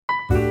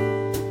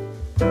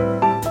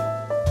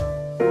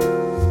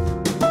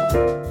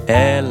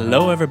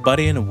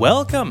everybody, and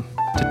welcome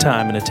to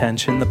Time and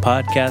Attention, the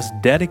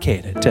podcast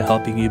dedicated to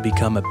helping you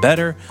become a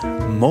better,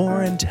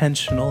 more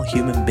intentional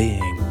human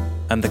being.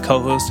 I'm the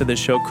co-host of the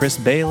show, Chris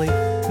Bailey.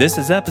 This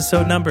is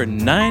episode number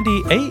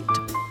 98,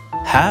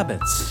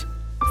 Habits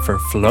for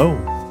Flow.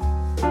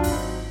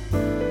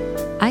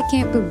 I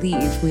can't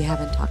believe we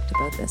haven't talked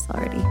about this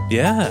already.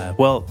 Yeah,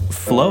 well,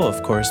 flow,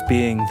 of course,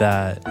 being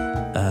that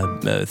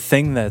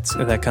thing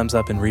that comes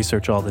up in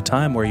research all the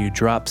time where you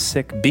drop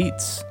sick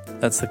beats.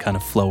 That's the kind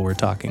of flow we're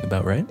talking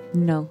about, right?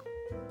 No.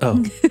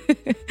 Oh.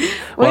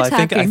 Well,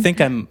 I think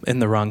I'm in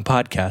the wrong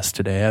podcast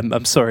today.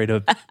 I'm sorry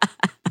to...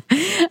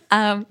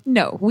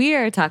 No, we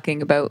are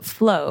talking about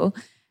flow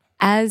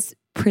as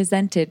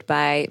presented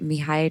by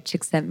Mihaly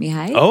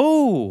Csikszentmihalyi.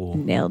 Oh!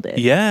 Nailed it.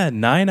 Yeah,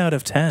 9 out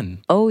of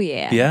 10. Oh,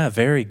 yeah. Yeah,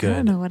 very I good.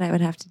 don't know what I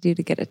would have to do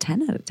to get a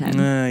 10 out of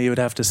 10. You would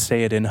have to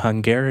say it in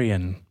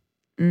Hungarian.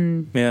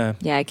 Yeah.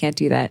 Yeah, I can't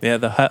do that. Yeah,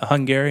 the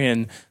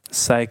Hungarian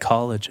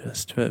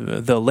psychologist,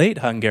 the late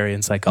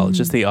Hungarian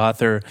psychologist, the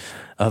author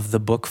of the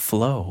book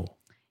Flow.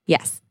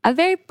 Yes. A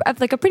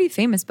pretty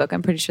famous book.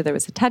 I'm pretty sure there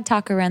was a TED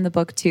Talk around the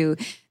book too.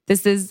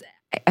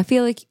 I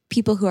feel like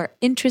people who are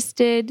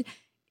interested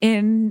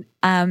in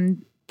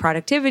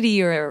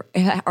productivity or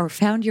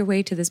found your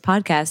way to this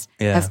podcast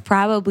have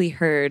probably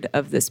heard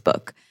of this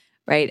book,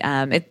 right?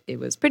 It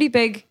was pretty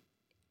big.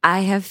 I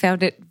have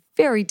found it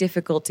very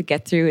difficult to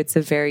get through. It's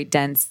a very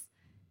dense,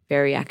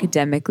 very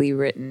academically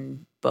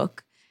written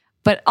book.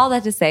 But all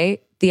that to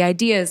say, the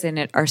ideas in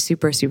it are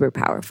super, super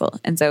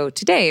powerful. And so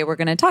today we're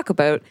going to talk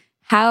about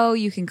how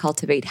you can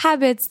cultivate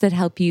habits that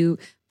help you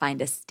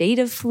find a state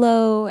of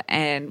flow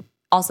and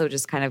also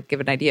just kind of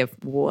give an idea of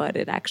what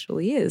it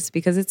actually is,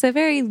 because it's a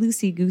very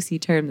loosey-goosey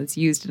term that's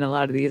used in a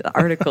lot of these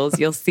articles.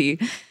 You'll see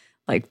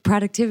like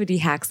productivity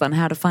hacks on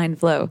how to find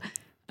flow.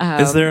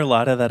 Is there a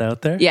lot of that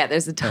out there? Yeah,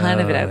 there's a ton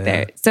of it out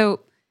there. So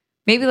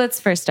maybe let's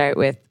first start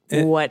with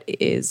what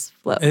is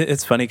flow?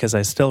 It's funny because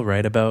I still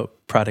write about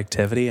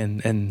productivity,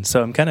 and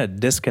so I'm kind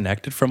of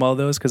disconnected from all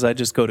those because I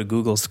just go to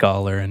Google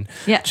Scholar and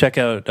check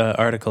out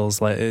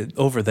articles like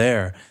over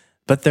there.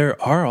 But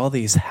there are all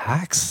these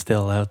hacks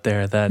still out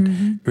there that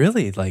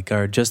really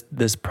are just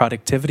this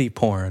productivity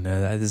porn.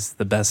 That is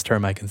the best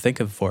term I can think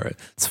of for it.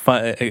 It's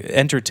fun,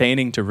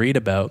 entertaining to read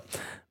about,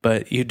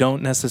 but you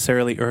don't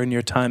necessarily earn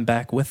your time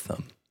back with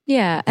them.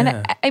 Yeah,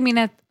 and I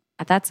mean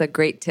that's a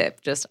great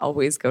tip. Just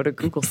always go to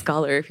Google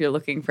Scholar if you're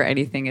looking for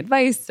anything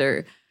advice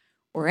or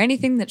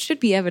anything that should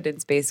be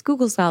evidence-based.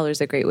 Google Scholar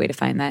is a great way to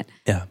find that.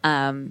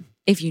 Yeah.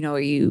 If you know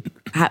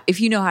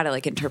how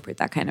to interpret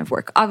that kind of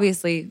work.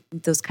 Obviously,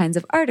 those kinds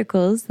of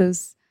articles,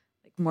 those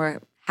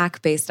more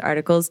hack-based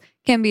articles,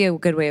 can be a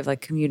good way of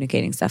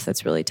communicating stuff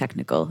that's really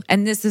technical.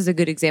 And this is a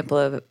good example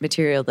of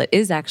material that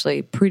is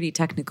actually pretty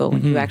technical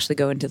when you actually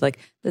go into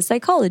the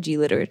psychology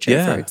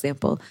literature, for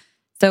example.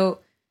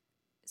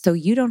 So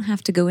you don't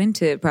have to go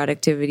into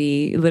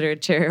productivity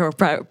literature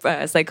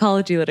or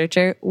psychology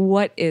literature.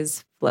 What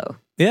is flow?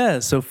 Yeah,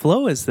 so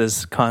flow is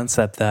this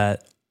concept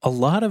that a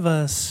lot of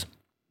us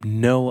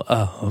know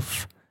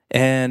of,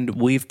 and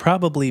we've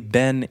probably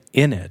been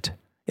in it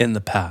in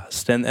the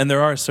past. And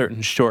there are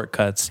certain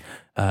shortcuts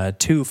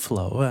to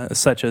flow,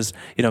 such as,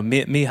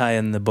 Mihaly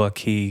in the book,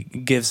 he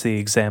gives the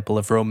example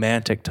of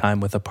romantic time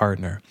with a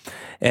partner.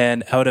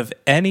 And out of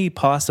any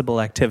possible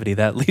activity,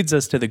 that leads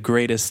us to the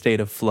greatest state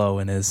of flow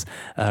in his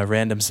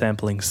random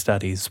sampling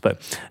studies.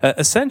 But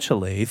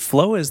essentially,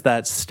 flow is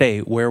that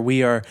state where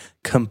we are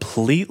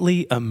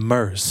completely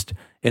immersed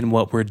in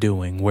what we're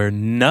doing, where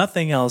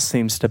nothing else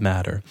seems to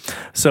matter.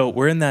 So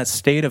we're in that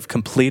state of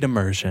complete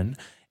immersion,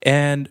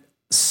 and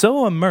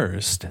so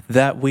immersed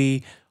that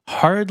we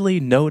hardly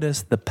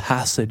notice the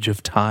passage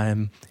of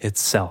time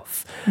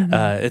itself.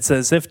 It's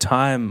as if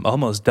time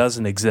almost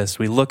doesn't exist.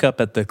 We look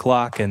up at the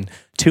clock and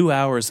 2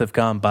 hours have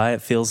gone by.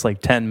 It feels like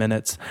 10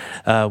 minutes.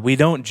 We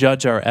don't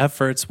judge our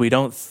efforts. We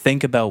don't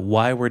think about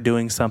why we're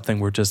doing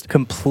something. We're just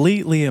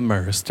completely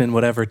immersed in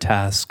whatever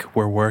task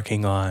we're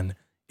working on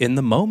in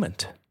the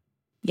moment.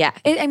 Yeah.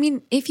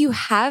 If you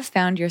have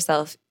found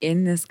yourself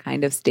in this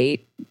kind of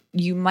state,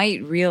 you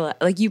might realize,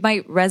 this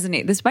might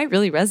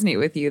really resonate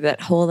with you,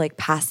 that whole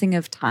passing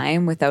of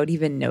time without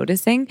even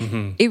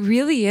noticing. It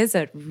really is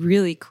a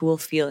really cool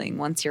feeling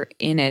once you're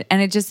in it.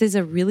 And it just is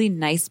a really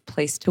nice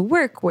place to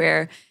work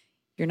where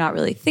you're not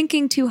really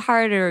thinking too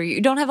hard, or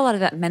you don't have a lot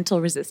of that mental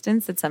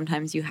resistance that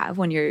sometimes you have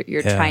when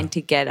you're trying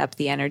to get up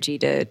the energy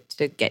to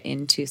get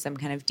into some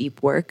kind of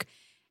deep work.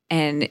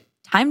 And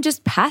time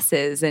just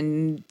passes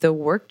and the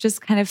work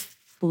just kind of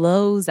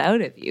flows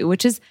out of you,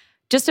 which is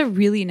just a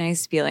really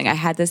nice feeling. I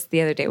had this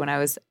the other day when I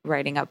was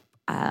writing up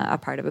a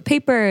part of a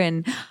paper,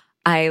 and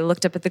I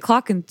looked up at the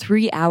clock and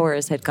 3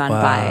 hours had gone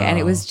by. And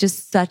it was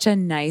just such a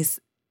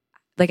nice,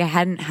 I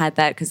hadn't had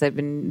that because I've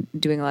been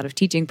doing a lot of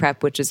teaching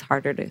prep, which is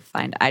harder to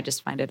find. I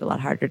just find it a lot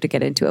harder to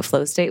get into a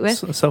flow state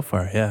with. So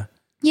far, yeah.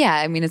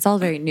 Yeah, it's all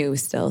very new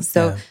still.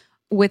 So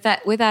with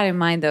that in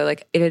mind, though,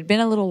 it had been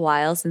a little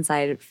while since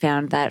I had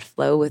found that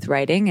flow with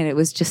writing, and it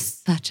was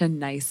just such a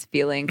nice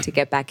feeling to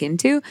get back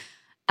into.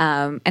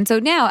 And so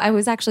now I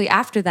was actually,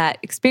 after that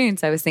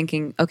experience, I was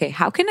thinking, okay,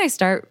 how can I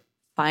start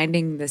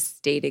finding this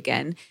state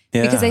again?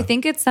 Because I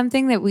think it's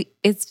something that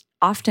it's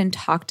often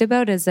talked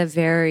about as a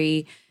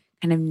very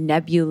kind of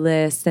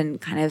nebulous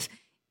and kind of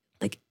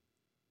like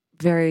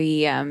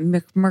very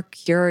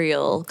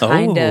mercurial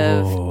kind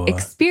of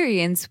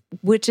experience,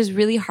 which is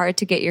really hard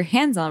to get your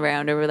hands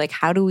around. Or like,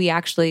 how do we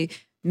actually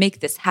make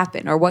this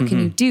happen? Or what can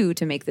you do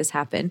to make this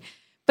happen?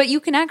 But you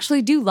can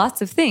actually do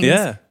lots of things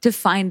to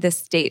find this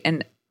state.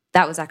 And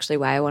that was actually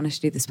why I wanted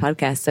to do this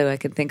podcast, so I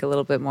could think a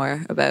little bit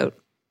more about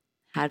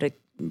how to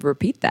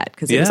repeat that,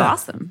 because it was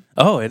awesome.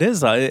 Oh, it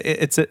is.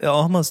 It's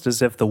almost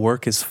as if the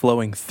work is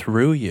flowing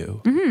through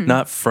you,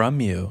 not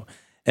from you.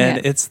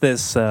 And it's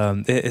this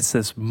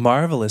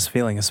marvelous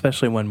feeling,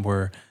 especially when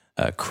we're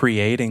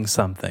creating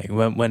something,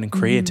 when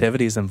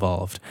creativity is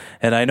involved.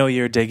 And I know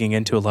you're digging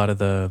into a lot of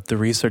the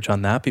research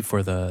on that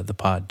before the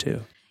pod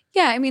too.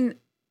 Yeah, I mean,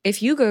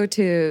 if you go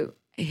to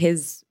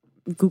his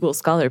Google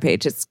Scholar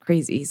page, it's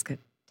crazy. He's got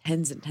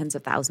tens and tens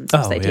of thousands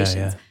of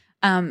citations.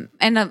 I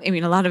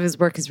mean, a lot of his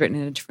work is written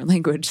in a different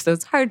language, so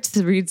it's hard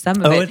to read some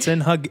of it. Oh, it's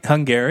in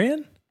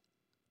Hungarian?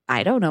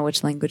 I don't know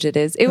which language it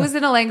is. It was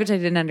in a language I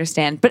didn't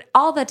understand. But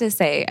all that to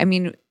say, I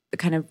mean, the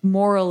kind of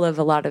moral of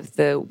a lot of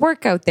the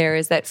work out there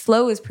is that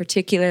flow is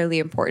particularly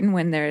important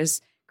when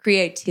there's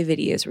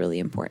creativity is really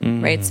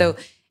important, right? So,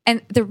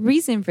 and the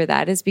reason for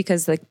that is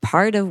because like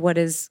part of what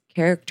is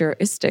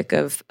characteristic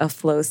of a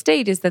flow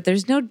state is that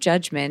there's no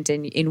judgment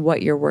in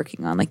what you're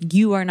working on. Like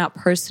you are not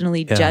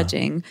personally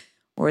judging,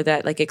 or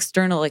that like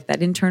external, like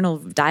that internal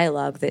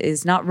dialogue that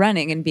is not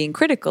running and being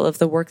critical of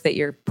the work that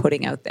you're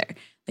putting out there.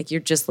 Like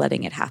you're just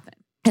letting it happen.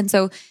 And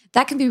so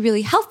that can be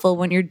really helpful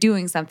when you're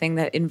doing something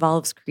that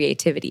involves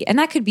creativity. And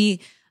that could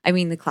be, I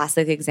mean, the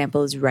classic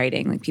example is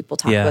writing. Like people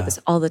talk about this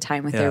all the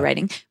time with their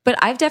writing. But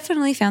I've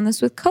definitely found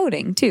this with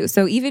coding too.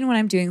 So even when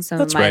I'm doing some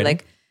of my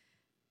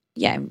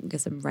I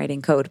guess I'm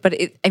writing code. But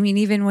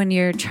even when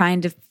you're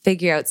trying to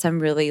figure out some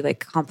really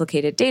like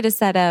complicated data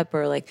setup,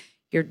 or like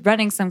you're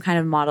running some kind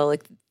of model,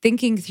 like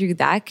thinking through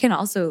that can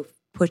also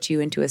put you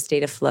into a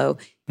state of flow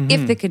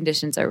if the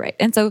conditions are right.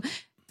 And so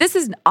this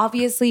is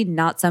obviously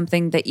not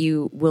something that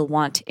you will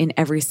want in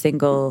every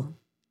single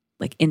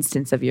like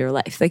instance of your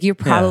life. Like you're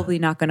probably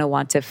not going to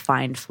want to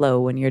find flow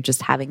when you're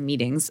just having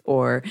meetings,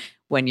 or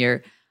when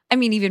you're, I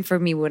mean, even for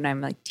me, when I'm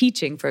like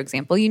teaching, for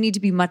example, you need to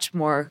be much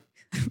more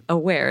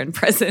aware and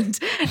present.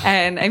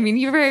 And I mean,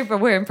 you're very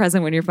aware and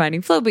present when you're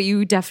finding flow, but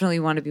you definitely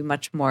want to be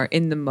much more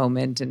in the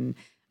moment. And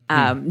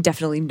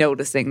definitely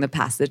noticing the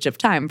passage of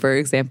time, for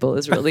example,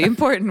 is really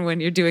important when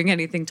you're doing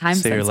anything time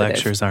sensitive. So your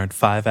lectures aren't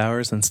 5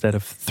 hours instead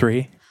of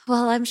 3?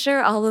 Well, I'm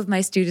sure all of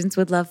my students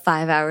would love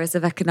 5 hours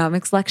of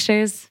economics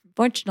lectures.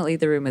 Fortunately,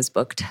 the room is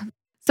booked.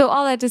 So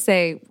all that to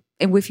say,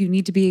 if you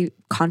need to be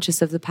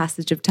conscious of the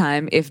passage of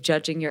time, if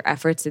judging your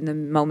efforts in the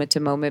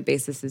moment-to-moment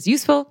basis is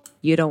useful,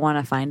 you don't want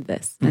to find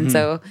this. And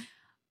so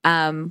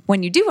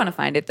when you do want to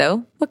find it,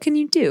 though, what can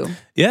you do?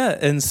 Yeah,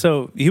 and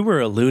so you were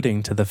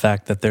alluding to the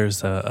fact that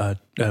there's a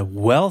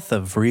wealth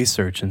of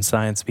research and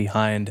science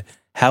behind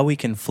how we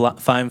can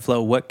find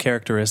flow, what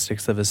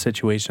characteristics of a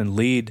situation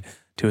lead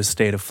to a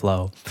state of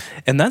flow.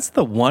 And that's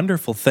the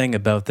wonderful thing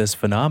about this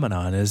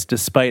phenomenon, is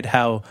despite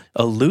how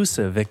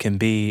elusive it can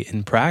be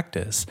in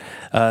practice,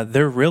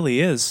 there really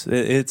is.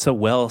 It's a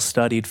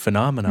well-studied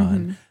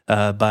phenomenon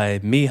by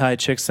Mihai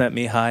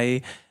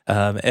Csikszentmihalyi,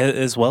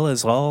 as well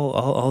as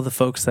all the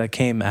folks that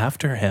came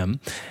after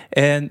him.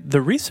 And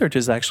the research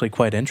is actually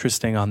quite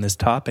interesting on this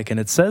topic. And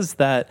it says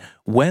that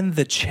when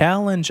the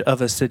challenge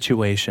of a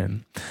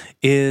situation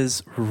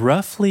is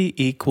roughly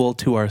equal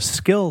to our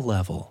skill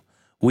level,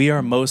 we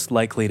are most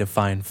likely to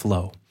find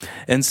flow.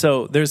 And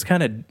so there's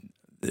kind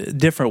of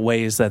different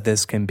ways that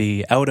this can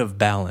be out of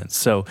balance.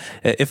 So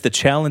if the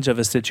challenge of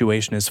a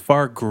situation is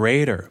far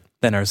greater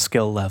than our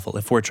skill level,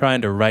 if we're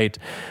trying to write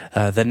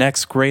the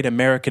next great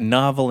American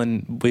novel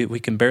and we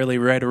can barely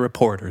write a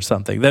report or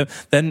something,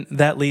 then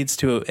that leads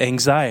to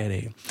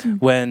anxiety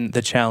when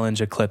the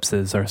challenge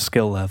eclipses our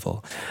skill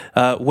level.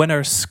 When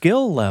our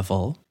skill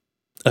level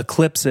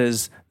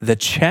eclipses the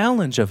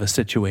challenge of a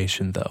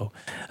situation, though.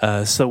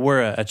 So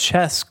we're a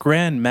chess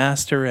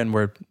grandmaster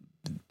and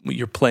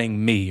you're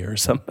playing me or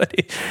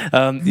somebody.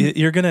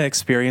 You're going to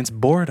experience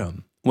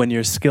boredom when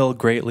your skill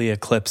greatly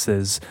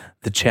eclipses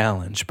the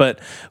challenge. But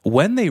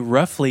when they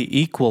roughly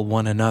equal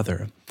one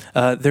another,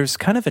 there's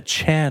kind of a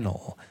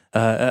channel,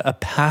 a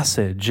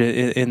passage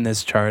in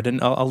this chart,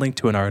 and I'll link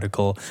to an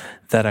article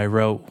that I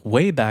wrote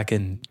way back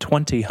in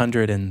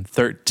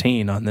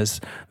 2013 on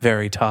this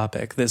very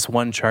topic, this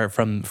one chart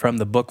from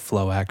the book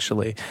Flow,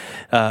 actually,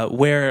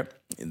 where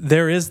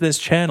there is this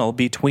channel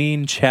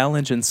between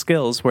challenge and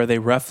skills where they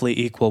roughly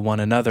equal one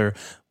another,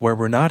 where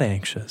we're not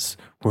anxious,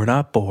 we're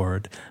not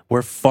bored,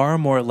 we're far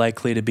more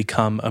likely to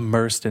become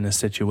immersed in a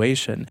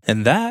situation,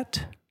 and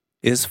that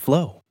is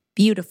flow.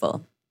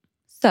 Beautiful.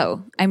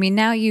 So, I mean,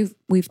 now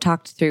we've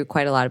talked through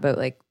quite a lot about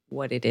like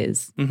what it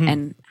is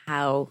and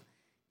how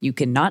you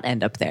can not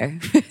end up there.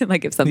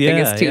 Like if something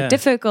is too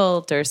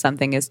difficult or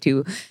something is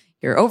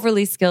you're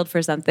overly skilled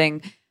for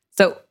something.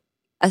 So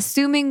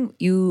assuming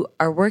you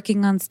are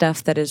working on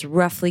stuff that is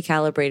roughly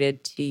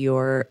calibrated to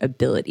your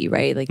ability,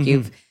 right? Like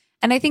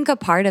and I think a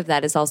part of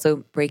that is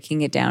also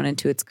breaking it down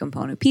into its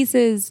component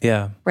pieces.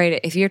 Yeah. Right.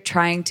 If you're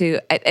trying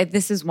to,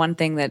 this is one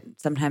thing that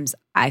sometimes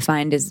I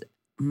find is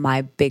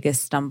my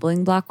biggest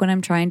stumbling block when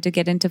I'm trying to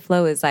get into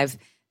flow is I've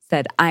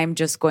said, I'm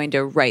just going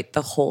to write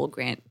the whole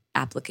grant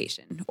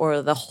application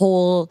or the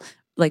whole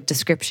like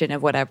description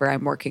of whatever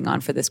I'm working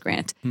on for this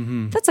grant.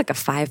 That's like a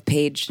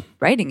 5-page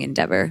writing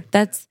endeavor.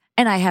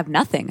 And I have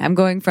nothing. I'm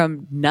going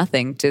from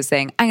nothing to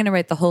saying, I'm going to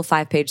write the whole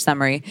 5-page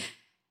summary.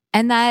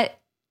 And that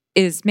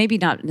is maybe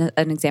not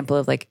an example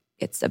of like,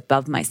 it's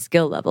above my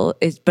skill level,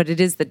 but it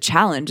is the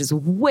challenge is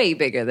way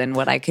bigger than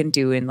what I can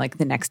do in like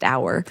the next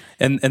hour.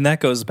 And that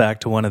goes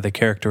back to one of the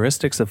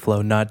characteristics of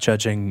flow, not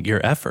judging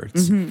your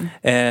efforts.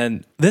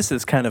 And this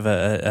is kind of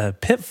a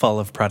pitfall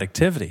of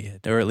productivity,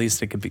 or at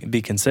least it could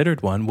be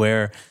considered one,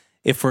 where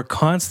if we're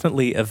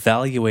constantly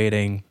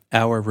evaluating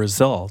our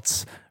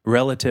results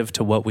relative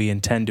to what we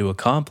intend to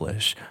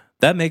accomplish,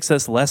 that makes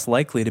us less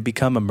likely to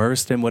become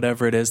immersed in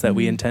whatever it is that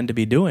we intend to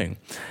be doing.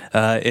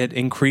 It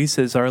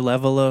increases our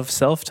level of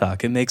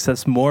self-talk. It makes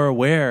us more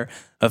aware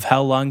of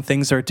how long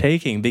things are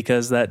taking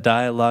because that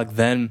dialogue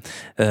then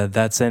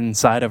that's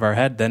inside of our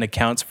head then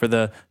accounts for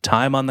the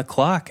time on the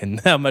clock and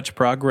how much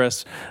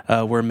progress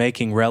we're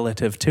making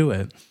relative to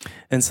it.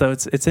 And so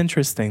it's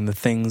interesting the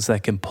things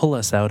that can pull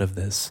us out of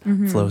this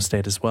flow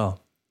state as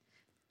well.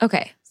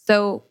 Okay.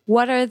 So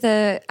what are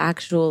the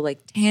actual like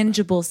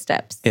tangible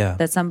steps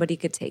that somebody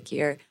could take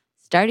here,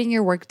 starting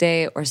your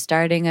workday or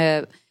starting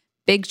a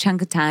big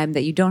chunk of time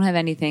that you don't have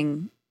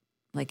anything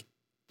like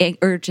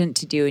urgent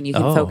to do and you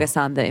can focus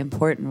on the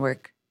important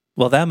work?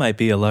 Well, that might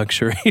be a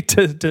luxury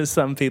to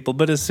some people,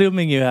 but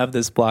assuming you have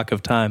this block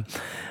of time,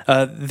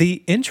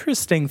 the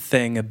interesting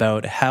thing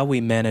about how we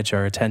manage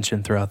our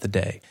attention throughout the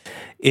day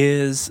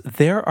is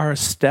there are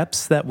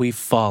steps that we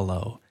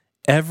follow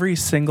every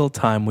single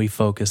time we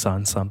focus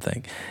on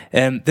something.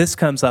 And this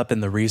comes up in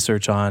the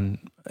research on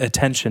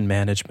attention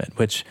management,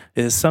 which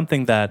is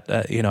something that,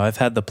 I've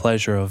had the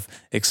pleasure of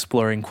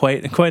exploring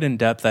quite in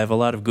depth. I have a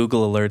lot of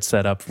Google alerts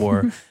set up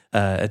for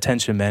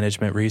attention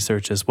management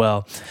research as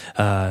well.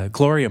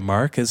 Gloria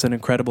Mark is an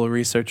incredible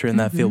researcher in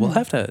that field. We'll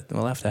have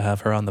to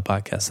have her on the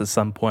podcast at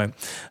some point.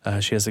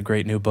 She has a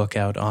great new book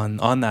out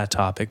on that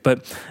topic.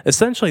 But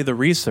essentially the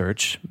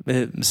research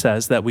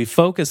says that we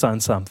focus on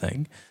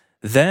something,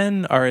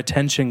 then our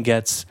attention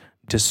gets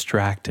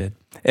distracted.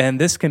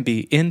 And this can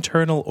be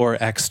internal or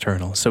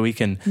external. So we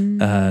can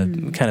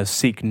kind of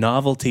seek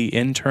novelty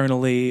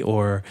internally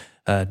or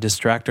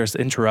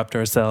interrupt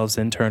ourselves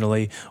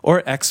internally,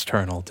 or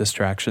external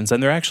distractions.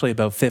 And they're actually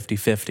about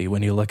 50-50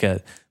 when you look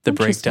at the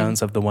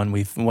breakdowns of the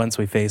ones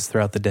we face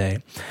throughout the day.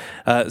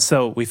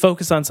 So we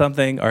focus on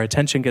something, our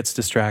attention gets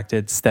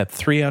distracted. Step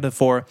 3 out of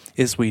 4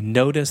 is we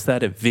notice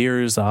that it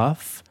veers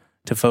off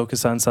to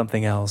focus on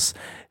something else.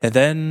 And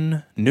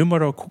then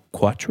numero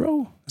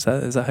cuatro,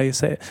 is that how you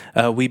say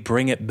it? We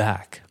bring it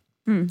back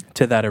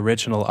to that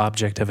original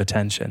object of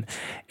attention.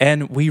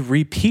 And we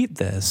repeat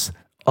this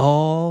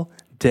all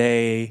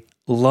day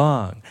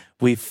long.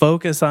 We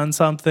focus on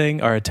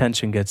something, our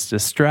attention gets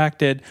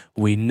distracted,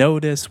 we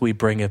notice, we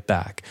bring it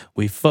back.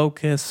 We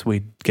focus,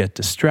 we get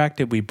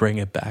distracted, we bring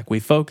it back. We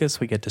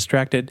focus, we get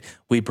distracted,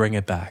 we bring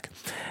it back.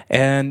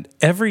 And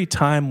every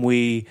time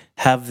we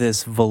have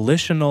this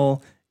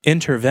volitional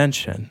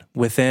intervention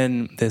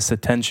within this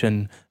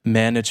attention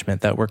management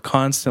that we're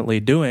constantly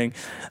doing,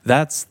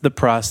 that's the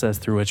process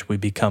through which we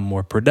become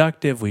more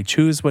productive. We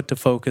choose what to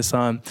focus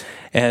on,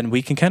 and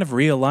we can kind of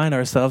realign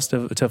ourselves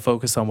to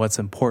focus on what's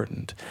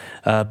important.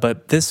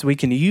 But we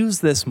can use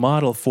this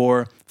model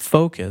for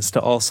focus to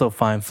also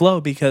find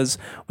flow because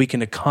we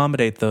can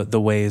accommodate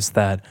the ways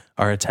that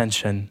our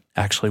attention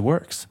actually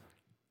works.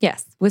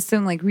 Yes, with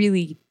some like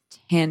really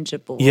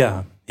tangible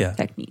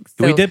techniques.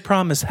 So, we did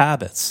promise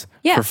habits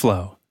for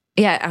flow.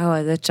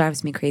 Yeah, that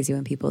drives me crazy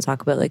when people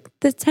talk about like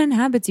the 10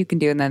 habits you can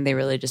do, and then they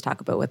really just talk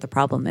about what the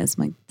problem is.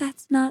 I'm like,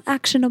 that's not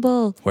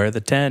actionable. Where are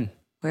the 10?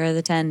 Where are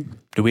the 10?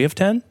 Do we have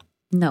 10?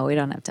 No, we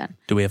don't have 10.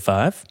 Do we have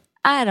 5?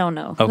 I don't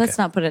know. Okay. Let's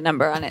not put a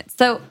number on it.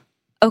 So,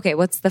 okay,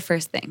 what's the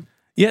first thing?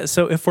 Yeah,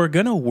 so if we're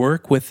going to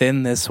work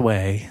within this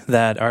way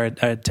that our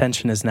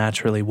attention is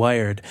naturally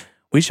wired,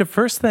 we should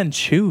first then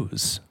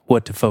choose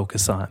what to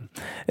focus on.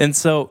 And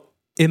so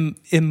in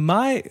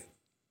my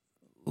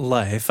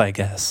life, I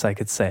guess I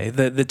could say,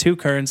 the two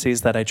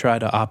currencies that I try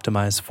to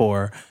optimize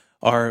for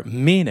are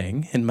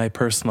meaning in my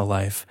personal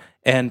life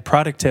and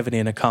productivity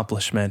and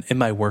accomplishment in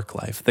my work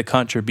life, the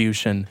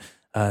contribution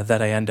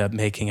that I end up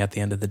making at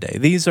the end of the day.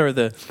 These are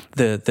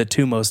the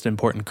two most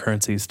important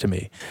currencies to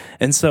me.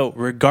 And so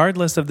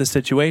regardless of the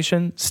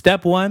situation,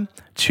 step 1,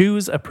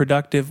 choose a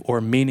productive or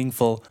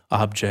meaningful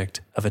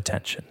object of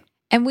attention.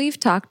 And we've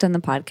talked on the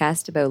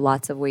podcast about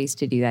lots of ways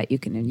to do that. You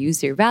can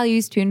use your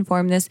values to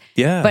inform this.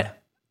 Yeah. But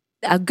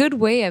a good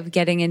way of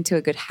getting into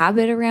a good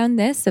habit around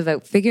this,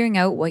 about figuring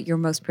out what your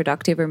most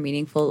productive or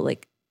meaningful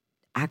like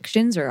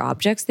actions or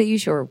objects that you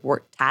should, or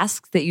work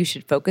tasks that you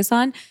should focus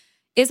on,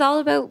 is all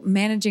about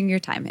managing your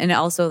time and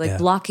also like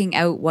blocking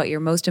out what your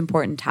most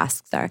important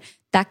tasks are.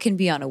 That can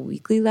be on a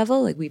weekly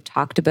level. Like we've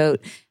talked about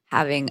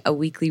having a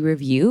weekly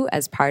review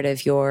as part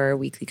of your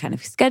weekly kind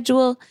of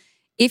schedule.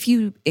 If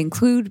you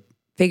include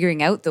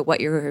figuring out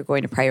what you're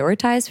going to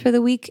prioritize for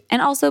the week,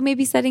 and also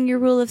maybe setting your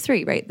rule of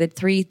 3, right? The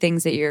 3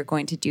 things that you're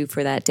going to do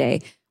for that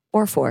day,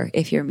 or 4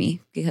 if you're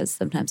me, because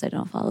sometimes I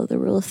don't follow the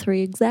rule of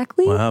 3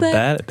 exactly. Wow,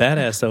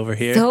 badass over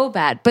here. So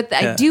bad. But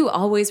I do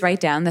always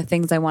write down the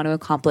things I want to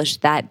accomplish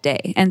that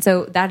day. And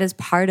so that is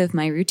part of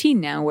my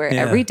routine now, where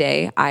every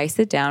day I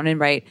sit down and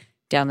write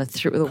down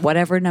the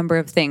whatever number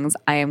of things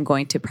I am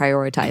going to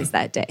prioritize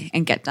that day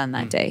and get done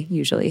that day,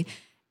 usually.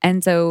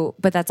 And so,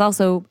 but that's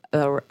also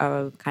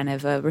a kind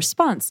of a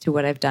response to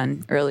what I've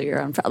done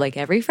earlier on, like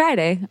every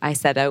Friday, I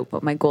set out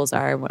what my goals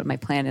are and what my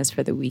plan is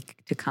for the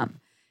week to come.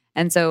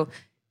 And so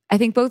I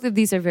think both of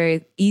these are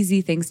very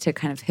easy things to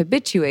kind of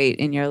habituate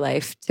in your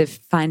life to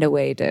find a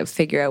way to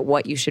figure out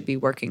what you should be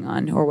working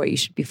on or what you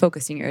should be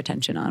focusing your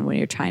attention on when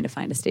you're trying to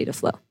find a state of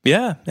flow.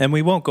 Yeah, and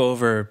we won't go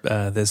over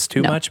this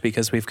too much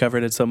because we've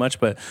covered it so much,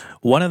 but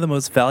one of the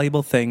most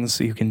valuable things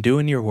you can do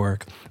in your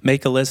work,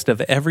 make a list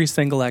of every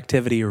single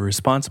activity you're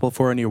responsible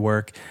for in your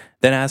work,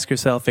 then ask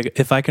yourself,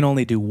 if I can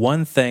only do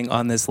one thing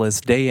on this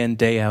list day in,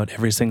 day out,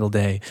 every single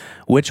day,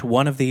 which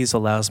one of these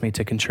allows me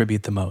to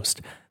contribute the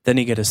most? Then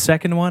you get a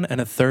second one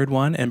and a third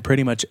one, and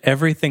pretty much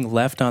everything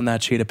left on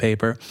that sheet of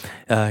paper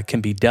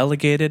can be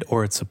delegated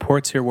or it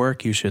supports your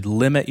work. You should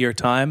limit your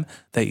time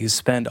that you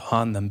spend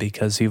on them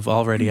because you've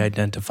already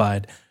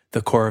identified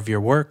the core of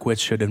your work, which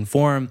should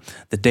inform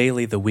the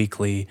daily, the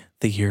weekly,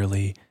 the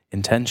yearly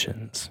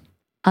intentions.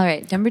 All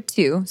right, number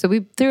 2. So we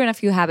threw in a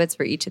few habits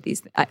for each of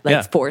these,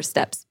 4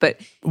 steps. But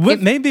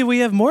maybe we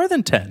have more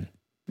than 10.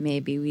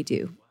 Maybe we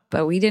do,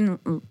 but we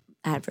didn't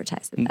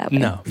advertise it that way.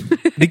 No,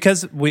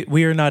 because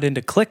we are not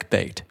into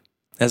clickbait,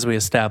 as we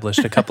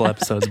established a couple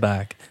episodes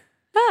back.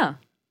 Oh,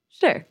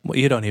 sure. Well,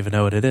 you don't even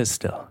know what it is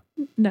still.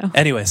 No.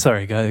 Anyway,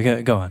 sorry,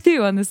 go on.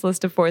 2 on this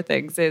list of 4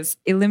 things is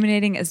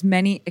eliminating as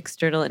many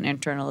external and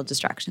internal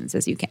distractions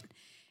as you can.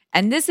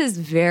 And this is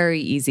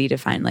very easy to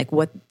find, like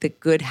what the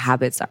good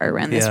habits are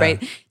around this,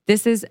 right?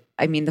 This is,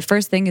 the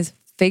first thing is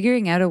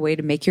figuring out a way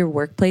to make your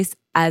workplace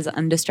as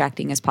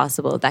undistracting as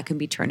possible. That can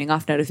be turning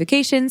off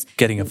notifications.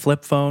 Getting a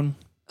flip phone.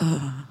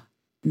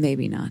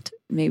 Maybe not.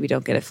 Maybe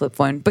don't get a flip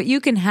phone. But you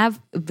can have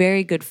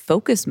very good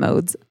focus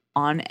modes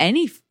on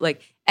any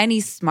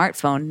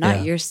smartphone,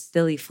 not your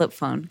silly flip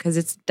phone, because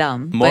it's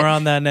dumb. More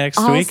on that next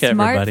week,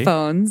 everybody.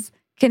 Smartphones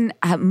can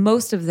have,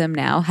 most of them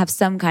now have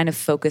some kind of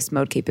focus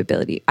mode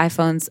capability.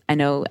 iPhones, I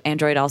know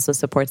Android also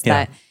supports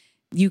that.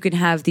 You can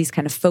have these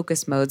kind of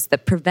focus modes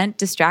that prevent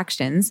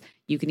distractions.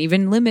 You can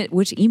even limit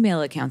which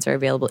email accounts are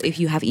available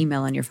if you have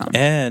email on your phone.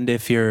 And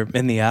if you're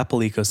in the Apple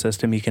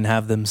ecosystem, you can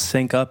have them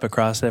sync up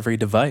across every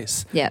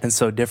device. Yeah. And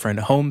so different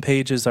home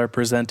pages are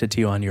presented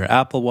to you on your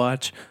Apple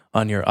Watch,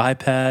 on your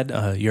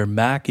iPad, your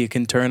Mac. You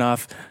can turn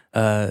off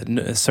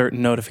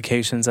certain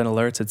notifications and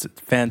alerts. It's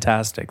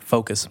fantastic.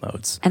 Focus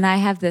modes. And I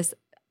have this.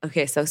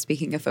 Okay, so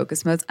speaking of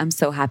focus modes, I'm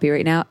so happy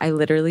right now. I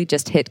literally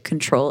just hit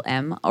Control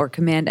M or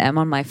Command M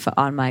on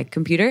my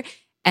computer,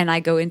 and I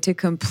go into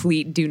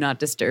complete do not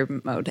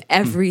disturb mode.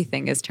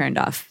 Everything is turned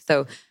off.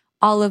 So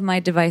all of my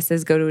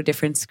devices go to a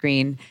different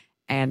screen,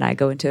 and I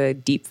go into a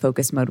deep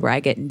focus mode where I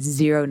get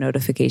 0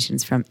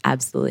 notifications from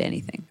absolutely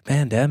anything.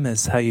 Command M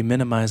is how you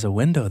minimize a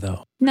window,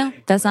 though. No,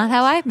 that's not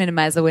how I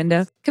minimize a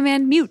window.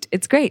 Command mute.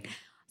 It's great.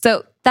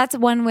 So that's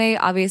one way,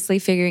 obviously,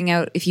 figuring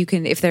out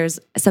if there's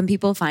some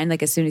people find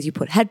like as soon as you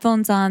put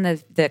headphones on,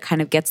 that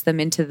kind of gets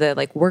them into the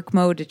like work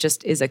mode. It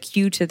just is a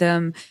cue to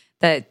them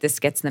that this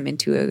gets them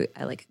into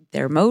like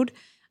their mode.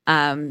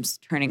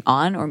 Turning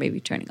on or maybe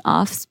turning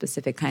off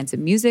specific kinds of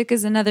music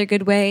is another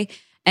good way.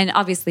 And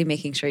obviously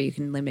making sure you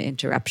can limit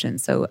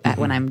interruptions. So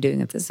when I'm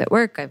doing this at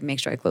work, I make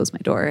sure I close my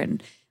door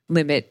and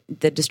limit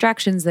the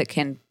distractions that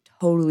can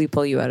totally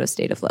pull you out of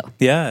state of flow.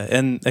 Yeah.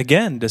 And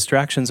again,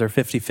 distractions are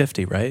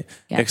 50-50, right?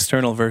 Yeah.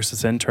 External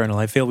versus internal.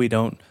 I feel we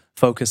don't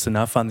focus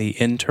enough on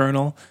the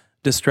internal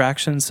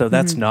distractions. So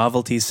that's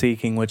novelty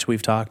seeking, which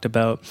we've talked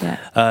about.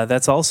 Yeah.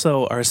 That's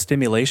also our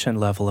stimulation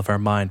level of our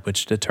mind,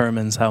 which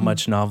determines how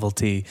much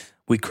novelty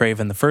we crave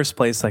in the first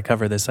place. I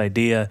cover this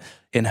idea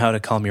in How to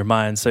Calm Your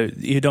Mind. So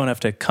you don't have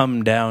to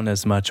come down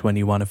as much when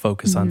you want to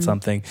focus on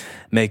something.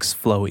 Makes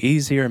flow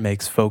easier,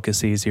 makes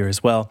focus easier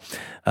as well.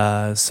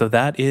 So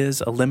that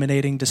is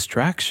eliminating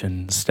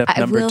distractions. Step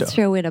number 2. I will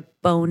throw in a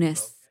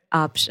bonus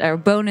option or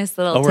bonus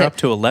little tip. We're up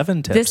to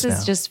 11 tips This now.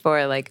 is just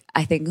for like,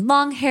 I think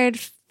long-haired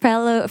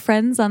fellow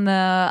friends on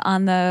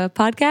the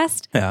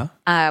podcast. Yeah.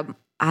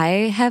 I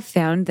have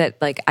found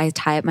that like I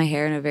tie up my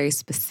hair in a very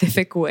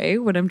specific way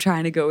when I'm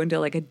trying to go into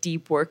like a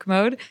deep work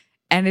mode.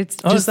 And it's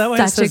just is that why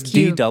it such a says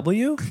cute...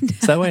 DW?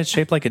 Is that why it's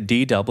shaped like a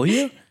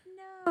DW?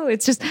 No,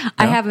 it's just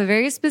I have a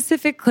very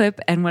specific clip,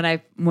 and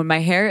when my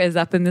hair is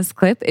up in this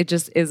clip, it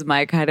just is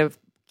my kind of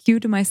cue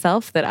to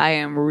myself that I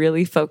am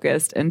really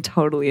focused and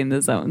totally in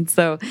the zone.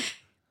 So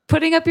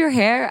putting up your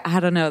hair,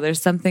 I don't know.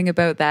 There's something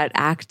about that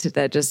act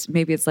that just,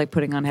 maybe it's like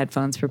putting on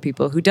headphones for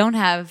people who don't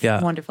have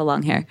wonderful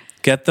long hair.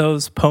 Get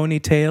those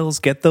ponytails,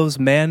 get those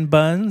man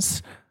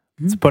buns.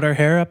 Let's put our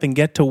hair up and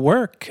get to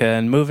work.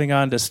 And moving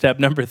on to step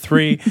number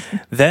 3,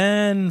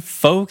 then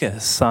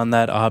focus on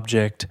that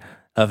object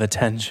of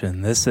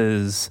attention. This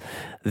is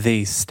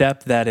the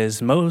step that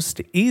is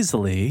most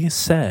easily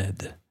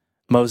said,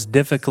 most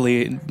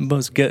difficultly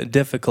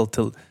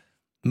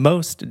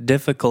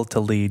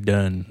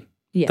done.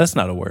 Yes. That's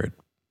not a word.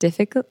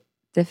 Difficulty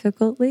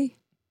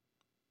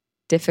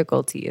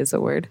is a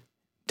word.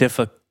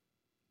 Difficult.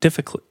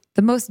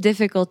 The most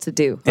difficult to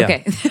do. Yeah.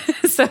 Okay.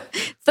 So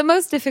it's the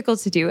most difficult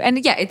to do.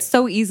 And yeah, it's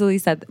so easily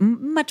said,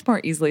 much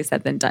more easily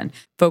said than done.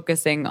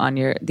 Focusing on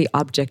the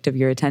object of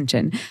your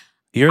attention.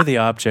 You're the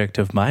object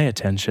of my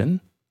attention.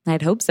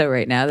 I'd hope so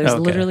right now. There's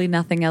literally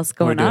nothing else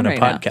going on right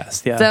now. We're doing a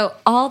podcast, yeah. So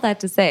all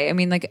that to say, I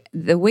mean, like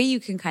the way you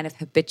can kind of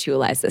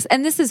habitualize this,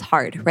 and this is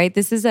hard, right?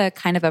 This is a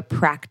kind of a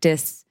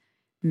practice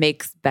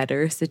makes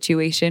better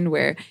situation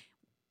where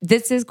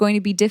this is going to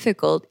be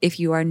difficult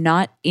if you are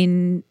not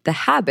in the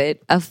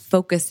habit of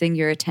focusing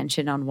your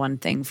attention on one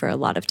thing for a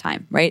lot of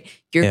time, right?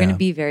 You're going to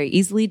be very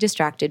easily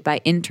distracted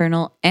by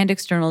internal and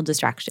external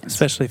distractions.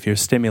 Especially if your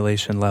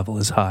stimulation level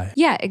is high.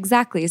 Yeah,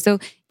 exactly. So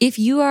if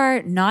you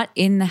are not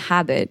in the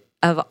habit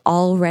of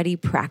already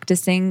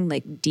practicing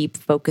like deep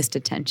focused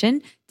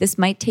attention, this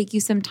might take you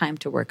some time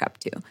to work up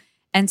to.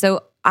 And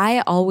so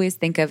I always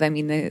think of, I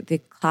mean,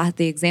 the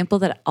example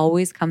that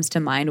always comes to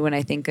mind when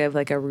I think of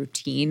like a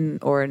routine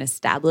or an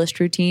established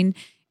routine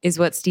is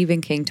what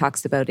Stephen King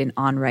talks about in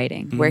On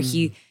Writing, where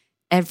he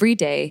every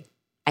day,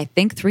 I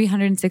think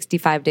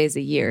 365 days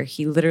a year,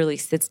 he literally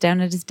sits down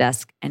at his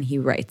desk and he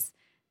writes.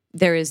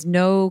 There is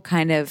no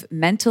kind of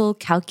mental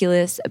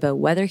calculus about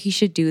whether he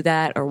should do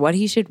that or what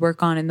he should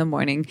work on in the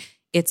morning.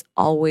 It's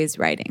always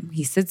writing.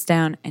 He sits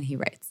down and he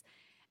writes.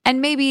 And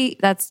maybe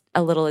that's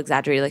a little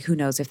exaggerated. Like, who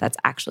knows if that's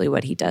actually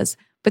what he does.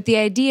 But the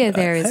idea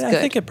there is good.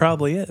 I think it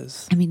probably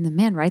is. I mean, the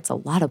man writes a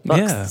lot of books.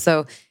 Yeah.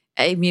 So,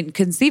 I mean,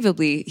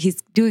 conceivably, he's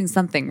doing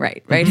something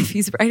right? If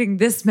he's writing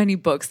this many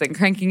books and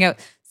cranking out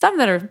some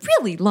that are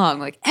really long,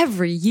 like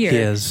every year. He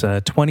has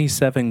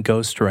 27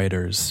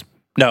 ghostwriters.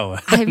 No.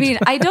 I mean,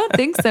 I don't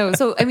think so.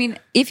 So, I mean,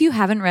 if you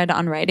haven't read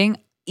On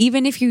Writing,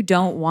 even if you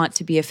don't want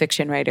to be a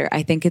fiction writer,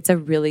 I think it's a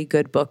really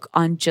good book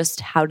on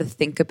just how to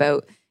think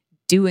about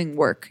doing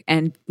work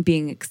and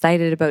being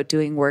excited about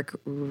doing work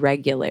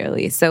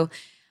regularly. So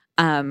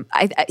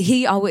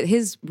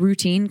his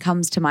routine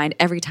comes to mind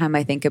every time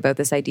I think about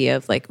this idea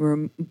of like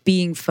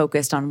being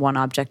focused on one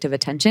object of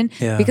attention,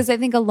 because I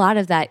think a lot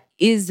of that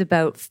is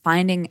about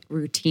finding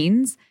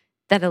routines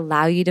that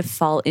allow you to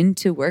fall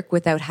into work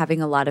without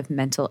having a lot of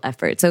mental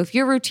effort. So if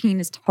your routine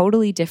is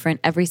totally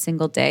different every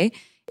single day,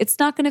 it's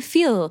not going to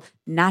feel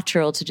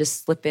natural to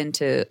just slip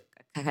into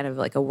kind of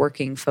like a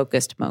working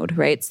focused mode,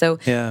 right? So,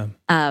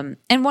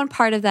 and one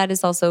part of that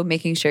is also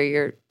making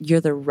sure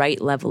you're the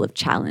right level of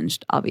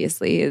challenged.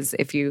 Obviously, is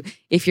if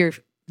you're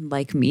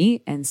like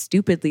me and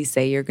stupidly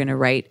say you're going to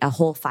write a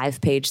whole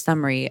 5-page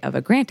summary of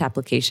a grant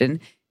application,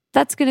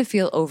 that's going to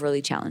feel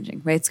overly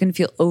challenging, right? It's going to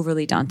feel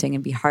overly daunting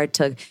and be hard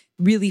to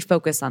really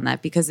focus on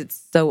that because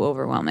it's so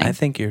overwhelming. I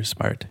think you're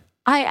smart.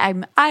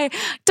 I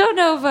don't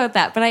know about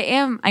that, but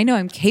I know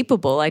I'm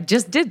capable. I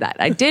just did that.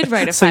 I did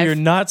write a So you're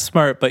not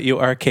smart, but you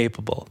are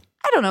capable.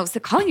 I don't know. So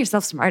calling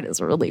yourself smart is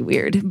really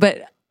weird,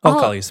 but I'll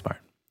call you smart.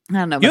 I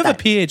don't know about You have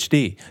a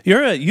PhD.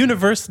 You're a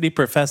university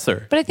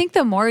professor. But I think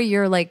the more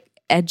you're like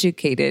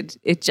educated,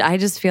 I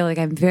just feel like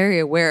I'm very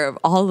aware of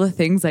all the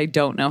things I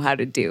don't know how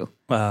to do.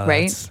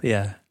 Right?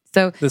 Yeah.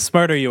 So the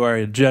smarter you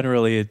are,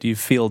 generally you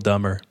feel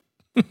dumber.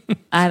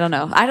 I don't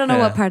know. I don't know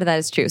what part of that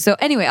is true. So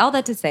anyway, all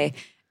that to say,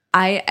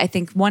 I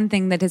think one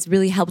thing that has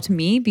really helped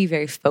me be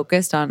very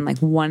focused on like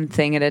one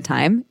thing at a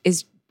time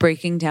is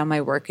breaking down my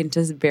work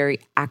into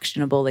very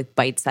actionable, like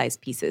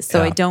bite-sized pieces.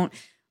 So I don't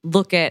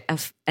look at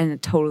a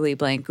totally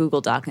blank Google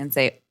Doc and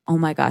say, oh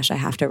my gosh, I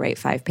have to write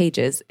 5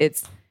 pages.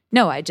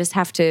 No, I just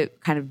have to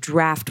kind of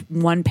draft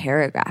one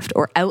paragraph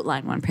or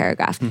outline one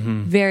paragraph,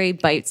 very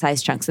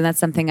bite-sized chunks. And that's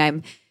something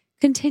I'm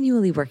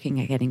continually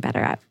working at getting better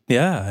at.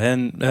 Yeah,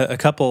 and a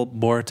couple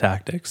more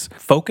tactics.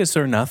 Focus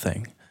or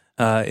nothing.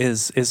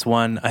 Is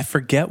one. I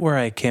forget where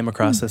I came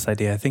across this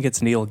idea. I think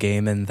it's Neil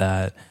Gaiman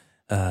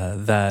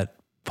that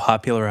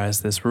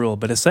popularized this rule.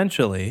 But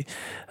essentially,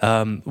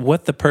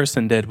 what the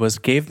person did was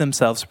gave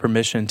themselves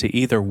permission to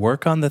either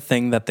work on the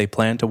thing that they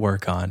planned to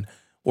work on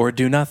or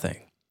do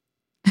nothing.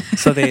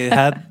 So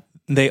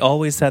they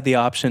always had the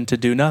option to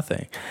do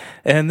nothing.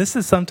 And this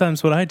is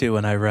sometimes what I do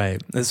when I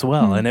write as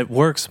well. And it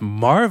works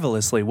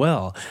marvelously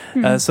well.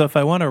 So if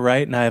I want to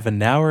write and I have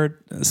an hour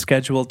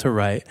scheduled to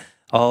write,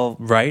 I'll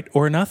write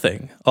or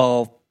nothing.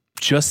 I'll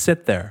just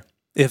sit there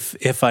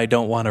if I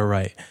don't want to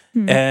write.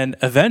 And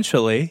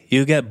eventually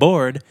you get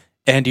bored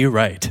and you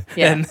write.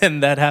 Yeah.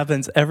 And that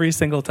happens every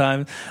single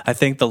time. I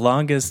think the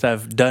longest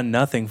I've done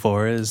nothing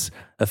for is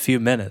a few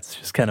minutes,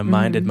 just kind of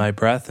minded my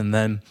breath and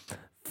then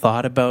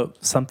thought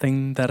about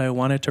something that I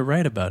wanted to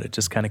write about. It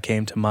just kind of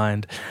came to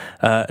mind.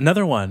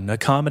 Another one,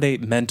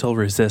 accommodate mental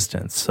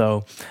resistance.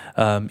 So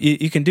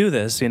you can do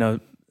this,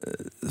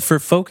 for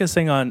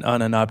focusing on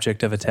an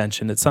object of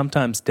attention. It's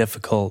sometimes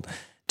difficult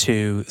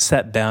to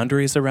set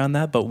boundaries around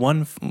that, but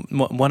one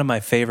of my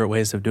favorite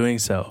ways of doing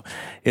so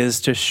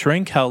is to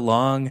shrink how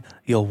long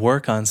you'll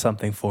work on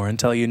something for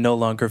until you no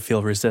longer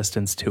feel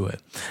resistance to it.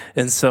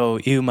 And so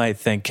you might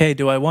think, hey,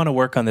 do I want to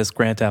work on this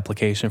grant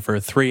application for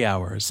 3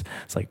 hours?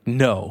 It's like,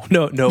 no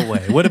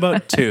way. What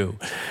about 2?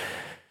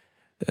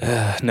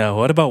 No,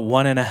 what about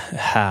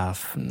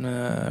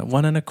 1.5?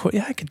 1 1/4?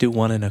 Yeah, I could do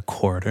 1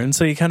 1/4. And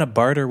so you kind of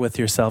barter with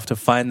yourself to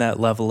find that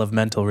level of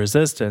mental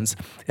resistance.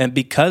 And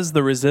because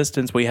the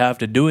resistance we have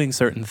to doing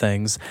certain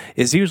things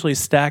is usually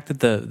stacked at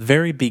the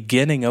very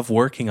beginning of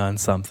working on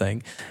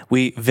something,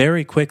 we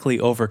very quickly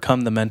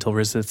overcome the mental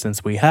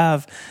resistance we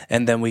have,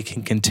 and then we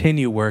can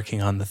continue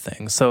working on the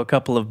thing. So a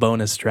couple of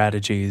bonus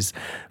strategies: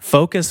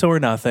 focus or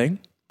nothing,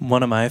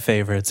 one of my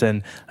favorites,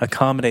 and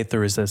accommodate the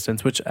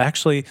resistance, which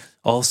actually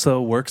also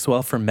works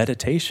well for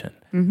meditation.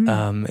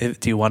 Do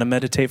you want to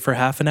meditate for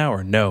half an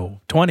hour?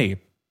 No. 20?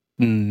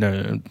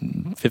 No.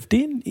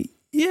 15?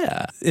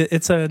 Yeah.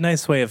 It's a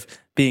nice way of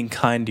being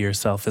kind to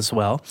yourself as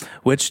well,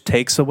 which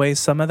takes away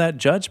some of that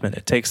judgment.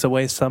 It takes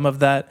away some of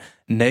that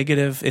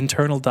negative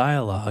internal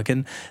dialogue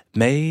and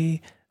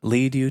may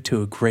lead you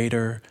to a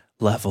greater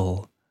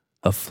level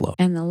of flow.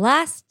 And the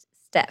last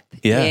step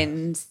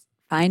in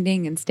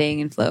finding and staying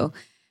in flow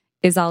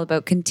is all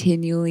about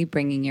continually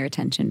bringing your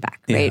attention back,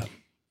 right?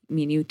 I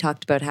mean, you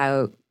talked about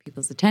how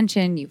people's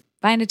attention, you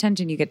find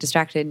attention, you get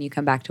distracted, and you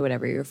come back to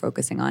whatever you're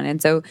focusing on. And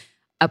so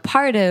a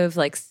part of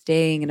like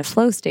staying in a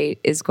flow state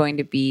is going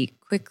to be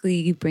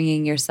quickly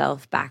bringing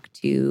yourself back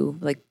to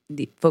like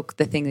the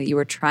thing that you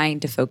were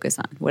trying to focus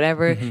on.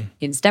 Whatever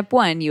in step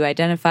 1 you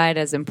identified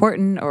as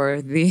important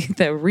or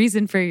the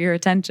reason for your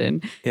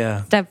attention.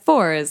 Yeah. Step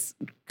 4 is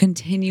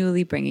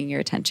continually bringing your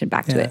attention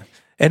back to it.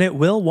 And it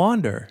will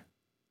wander.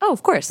 Oh,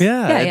 of course.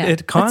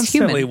 It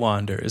constantly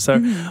wanders.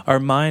 Our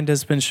mind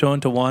has been shown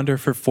to wander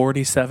for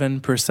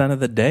 47% of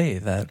the day.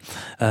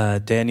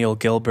 That Daniel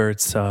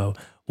Gilbert's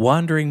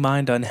Wandering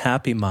Mind,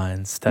 Unhappy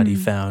Mind study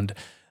found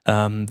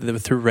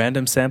through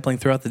random sampling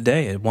throughout the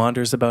day. It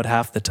wanders about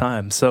half the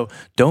time. So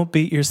don't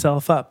beat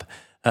yourself up.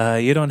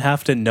 You don't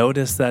have to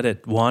notice that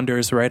it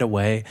wanders right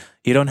away.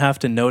 You don't have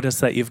to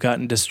notice that you've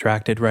gotten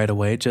distracted right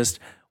away. Just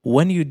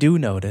when you do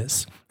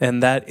notice,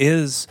 and that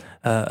is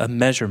a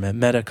measurement,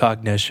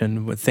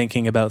 metacognition, with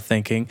thinking about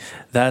thinking,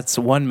 that's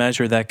one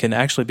measure that can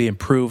actually be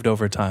improved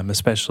over time,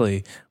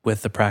 especially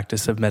with the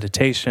practice of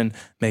meditation,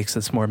 makes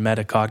us more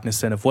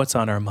metacognizant of what's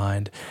on our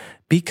mind.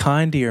 Be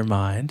kind to your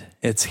mind.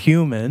 It's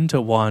human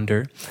to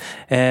wander,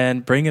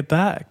 and bring it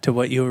back to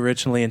what you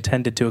originally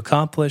intended to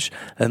accomplish,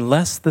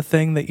 unless the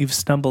thing that you've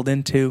stumbled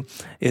into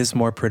is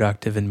more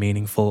productive and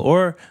meaningful,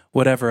 or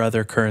whatever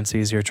other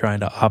currencies you're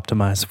trying to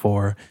optimize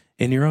for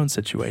in your own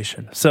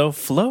situation. So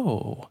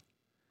flow.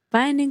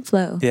 Finding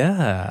flow.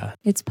 Yeah.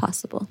 It's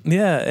possible.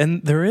 Yeah,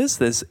 and there is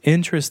this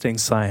interesting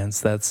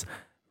science that's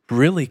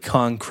really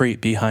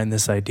concrete behind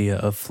this idea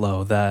of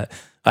flow that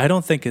I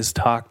don't think is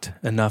talked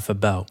enough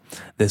about.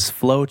 This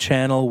flow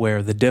channel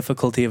where the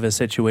difficulty of a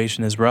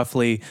situation is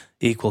roughly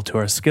equal to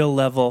our skill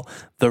level,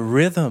 the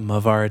rhythm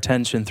of our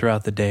attention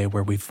throughout the day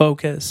where we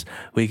focus,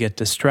 we get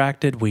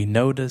distracted, we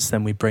notice,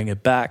 then we bring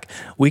it back.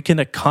 We can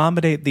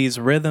accommodate these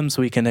rhythms,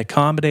 we can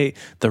accommodate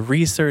the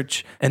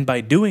research, and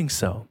by doing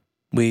so,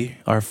 we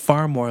are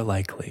far more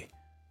likely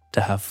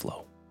to have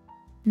flow.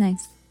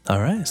 Nice. All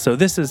right, so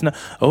this is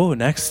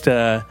next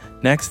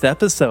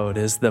episode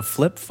is the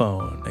flip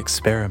phone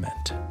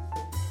experiment.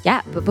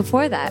 Yeah, but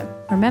before that,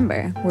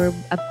 remember, we're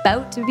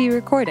about to be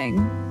recording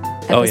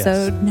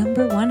episode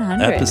number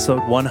 100.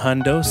 Episode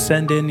 100.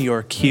 Send in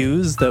your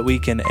cues that we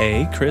can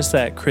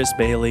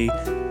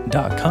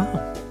chris@chrisbailey.com.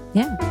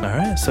 Yeah. All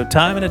right, so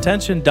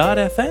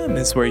timeandattention.fm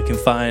is where you can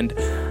find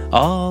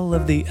all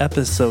of the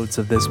episodes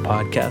of this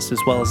podcast, as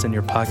well as in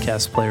your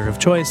podcast player of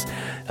choice.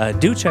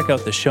 Do check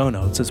out the show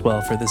notes as well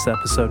for this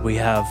episode. We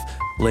have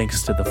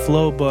links to the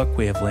Flow book.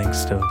 We have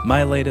links to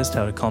my latest,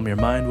 How to Calm Your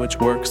Mind, which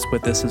works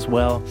with this as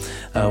well.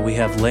 We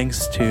have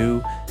links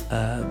to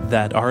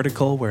that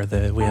article where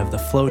we have the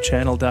flow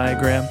channel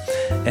diagram.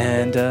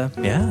 And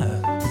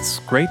it's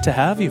great to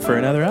have you for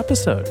another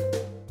episode.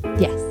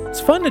 Yes. It's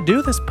fun to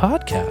do this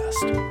podcast.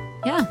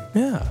 Yeah.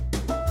 Yeah.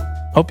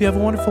 Hope you have a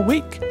wonderful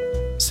week.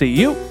 See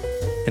you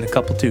in a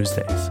couple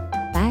Tuesdays.